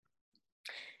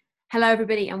Hello,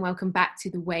 everybody, and welcome back to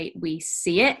The Way We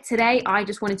See It. Today, I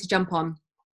just wanted to jump on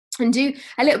and do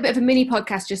a little bit of a mini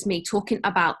podcast, just me talking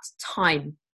about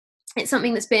time. It's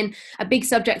something that's been a big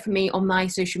subject for me on my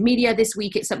social media this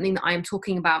week. It's something that I am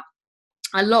talking about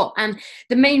a lot. And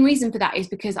the main reason for that is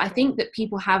because I think that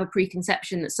people have a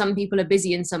preconception that some people are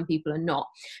busy and some people are not.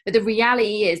 But the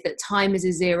reality is that time is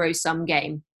a zero-sum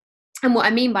game. And what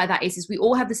I mean by that is we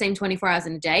all have the same 24 hours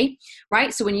in a day,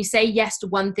 right? So when you say yes to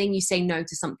one thing, you say no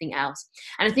to something else.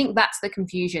 And I think that's the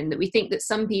confusion, that we think that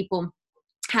some people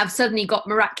have suddenly got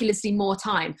miraculously more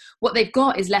time. What they've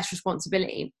got is less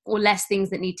responsibility or less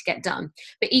things that need to get done.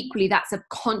 But equally, that's a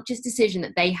conscious decision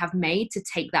that they have made to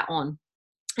take that on.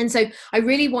 And so I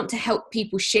really want to help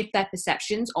people shift their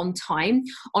perceptions on time,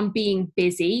 on being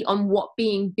busy, on what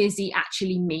being busy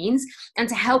actually means, and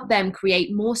to help them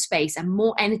create more space and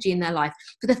more energy in their life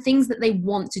for the things that they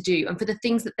want to do and for the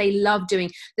things that they love doing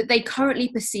that they currently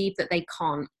perceive that they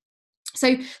can't.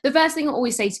 So the first thing I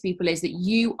always say to people is that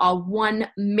you are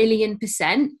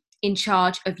 1,000,000% in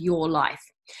charge of your life.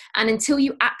 And until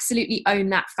you absolutely own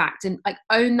that fact and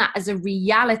own that as a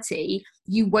reality,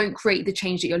 you won't create the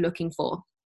change that you're looking for.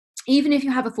 Even if you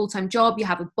have a full-time job, you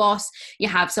have a boss, you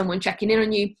have someone checking in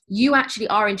on you, you actually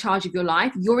are in charge of your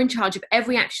life. You're in charge of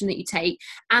every action that you take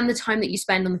and the time that you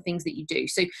spend on the things that you do.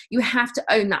 So you have to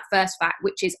own that first fact,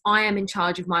 which is I am in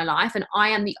charge of my life and I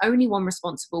am the only one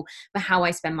responsible for how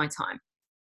I spend my time.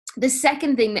 The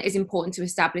second thing that is important to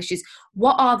establish is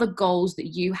what are the goals that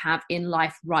you have in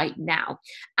life right now?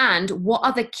 And what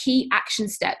are the key action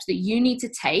steps that you need to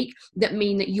take that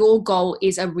mean that your goal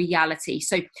is a reality?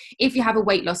 So if you have a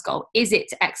weight loss goal, is it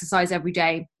to exercise every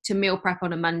day, to meal prep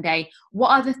on a Monday?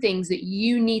 What are the things that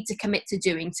you need to commit to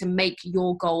doing to make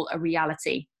your goal a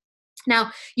reality?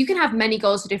 Now, you can have many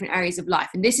goals for different areas of life.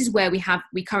 And this is where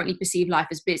we currently perceive life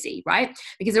as busy, right?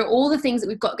 Because there are all the things that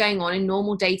we've got going on in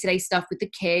normal day-to-day stuff with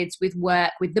the kids, with work,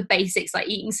 with the basics like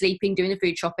eating, sleeping, doing the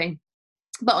food shopping.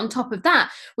 But on top of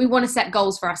that, we want to set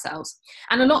goals for ourselves.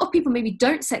 And a lot of people maybe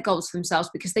don't set goals for themselves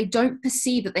because they don't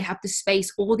perceive that they have the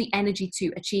space or the energy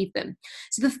to achieve them.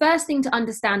 So the first thing to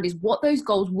understand is what those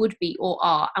goals would be or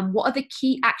are, and what are the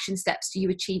key action steps to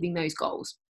you achieving those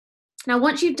goals. Now,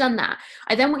 once you've done that,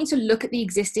 I then want you to look at the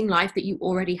existing life that you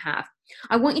already have.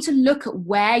 I want you to look at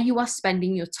where you are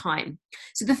spending your time.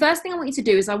 So the first thing I want you to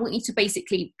do is I want you to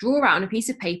basically draw out on a piece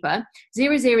of paper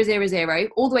 0000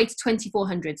 all the way to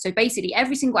 2400. So basically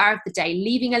every single hour of the day,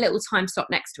 leaving a little time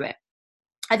slot next to it.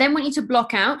 I then want you to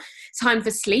block out time for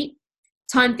sleep,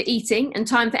 time for eating, and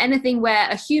time for anything where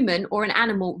a human or an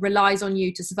animal relies on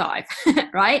you to survive,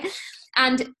 right?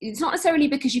 And it's not necessarily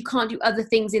because you can't do other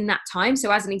things in that time.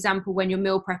 So as an example, when you're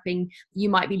meal prepping, you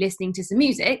might be listening to some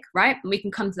music, right? And we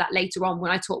can come to that later on when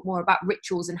I talk more about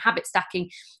rituals and habit stacking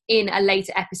in a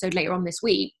later episode later on this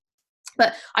week.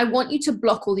 But I want you to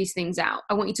block all these things out.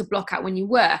 I want you to block out when you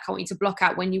work. I want you to block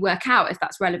out when you work out, if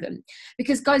that's relevant.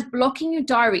 Because guys, blocking your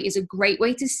diary is a great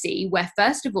way to see where,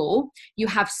 first of all, you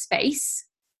have space.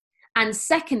 And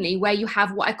secondly, where you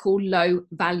have what I call low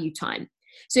value time.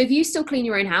 So if you still clean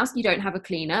your own house, you don't have a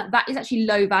cleaner, that is actually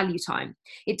low value time.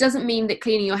 It doesn't mean that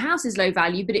cleaning your house is low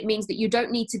value, but it means that you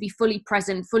don't need to be fully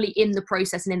present, fully in the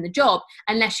process and in the job,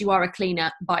 unless you are a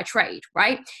cleaner by trade,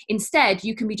 right? Instead,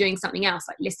 you can be doing something else,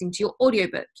 like listening to your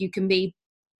audiobook. You can be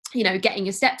getting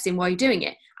your steps in while you're doing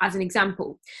it, as an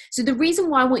example. So the reason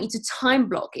why I want you to time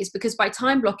block is because by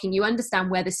time blocking, you understand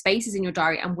where the space is in your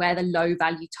diary and where the low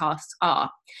value tasks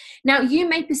are. Now, you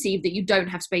may perceive that you don't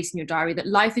have space in your diary, that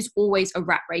life is always a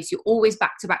rat race. You're always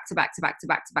back to back to back to back to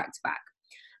back to back to back.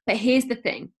 But here's the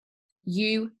thing,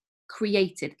 you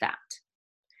created that.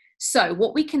 So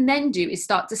what we can then do is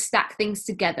start to stack things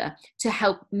together to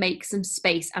help make some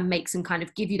space and make some kind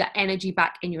of give you that energy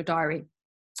back in your diary.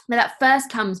 Now, that first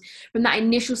comes from that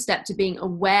initial step to being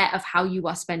aware of how you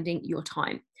are spending your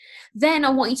time. Then I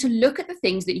want you to look at the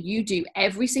things that you do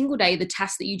every single day, the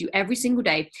tasks that you do every single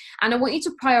day, and I want you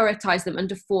to prioritize them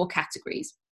under 4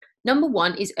 categories. Number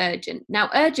 1 is urgent. Now,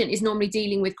 urgent is normally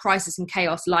dealing with crisis and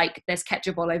chaos, like there's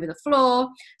ketchup all over the floor,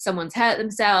 someone's hurt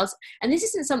themselves, and this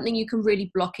isn't something you can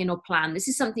really block in or plan. This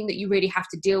is something that you really have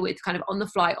to deal with kind of on the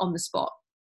fly, on the spot.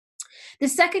 The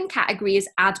second category is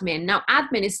admin. Now,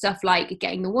 admin is stuff like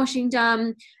getting the washing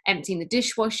done, emptying the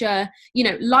dishwasher.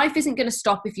 Life isn't going to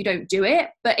stop if you don't do it,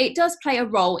 but it does play a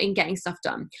role in getting stuff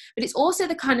done. But it's also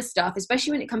the kind of stuff,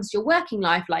 especially when it comes to your working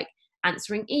life, like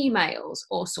answering emails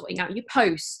or sorting out your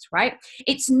posts, right?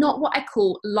 It's not what I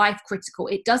call life critical.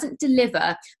 It doesn't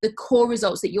deliver the core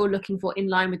results that you're looking for in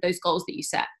line with those goals that you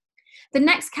set. The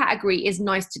next category is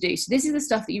nice to do. So this is the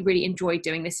stuff that you really enjoy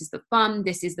doing. This is the fun.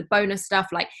 This is the bonus stuff.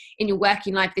 Like in your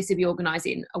working life, this would be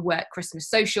organizing a work Christmas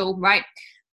social, right?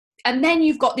 And then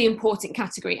you've got the important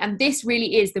category. And this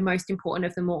really is the most important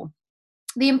of them all.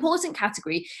 The important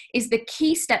category is the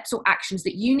key steps or actions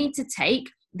that you need to take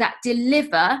that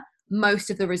deliver most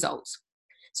of the results.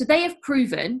 So they have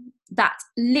proven that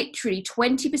literally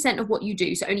 20% of what you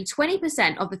do, so only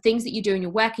 20% of the things that you do in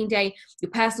your working day,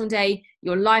 your personal day,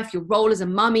 your life, your role as a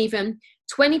mum even,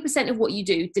 20% of what you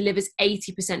do delivers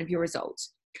 80% of your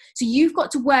results. So you've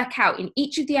got to work out in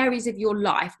each of the areas of your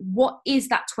life, what is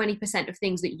that 20% of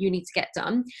things that you need to get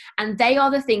done? And they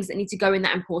are the things that need to go in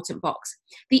that important box.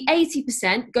 The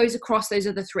 80% goes across those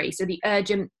other three. So the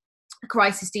urgent,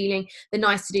 crisis dealing, the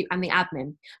nice to do, and the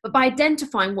admin. But by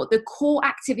identifying what the core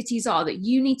activities are that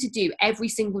you need to do every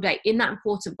single day in that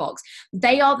important box,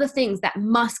 they are the things that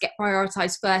must get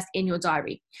prioritized first in your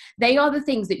diary. They are the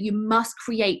things that you must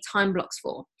create time blocks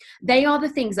for. They are the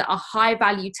things that are high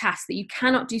value tasks that you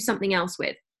cannot do something else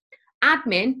with.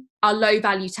 Admin are low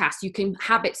value tasks. You can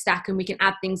habit stack and we can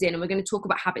add things in, and we're going to talk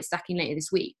about habit stacking later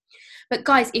this week. But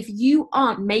guys, if you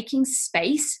aren't making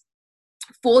space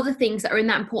for the things that are in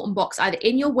that important box, either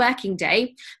in your working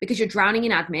day because you're drowning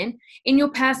in admin, in your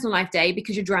personal life day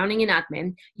because you're drowning in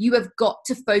admin, you have got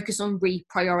to focus on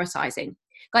reprioritizing.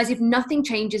 Guys, if nothing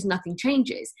changes, nothing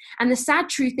changes. And the sad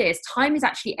truth is, time is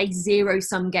actually a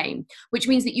zero-sum game, which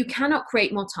means that you cannot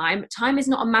create more time. Time is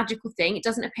not a magical thing. It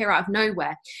doesn't appear out of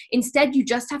nowhere. Instead, you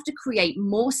just have to create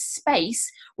more space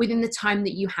within the time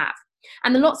that you have.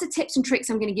 And the lots of tips and tricks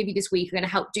I'm going to give you this week are going to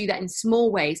help do that in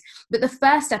small ways. But the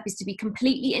first step is to be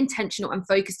completely intentional and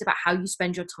focused about how you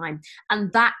spend your time.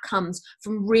 And that comes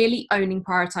from really owning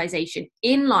prioritization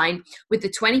in line with the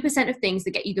 20% of things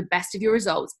that get you the best of your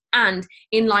results and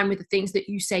in line with the things that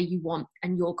you say you want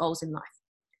and your goals in life.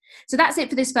 So that's it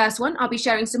for this first one. I'll be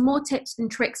sharing some more tips and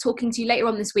tricks, talking to you later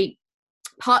on this week.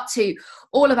 Part 2,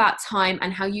 all about time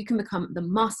and how you can become the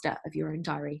master of your own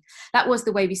diary. That was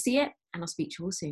The Way We See It, and I'll speak to you all soon.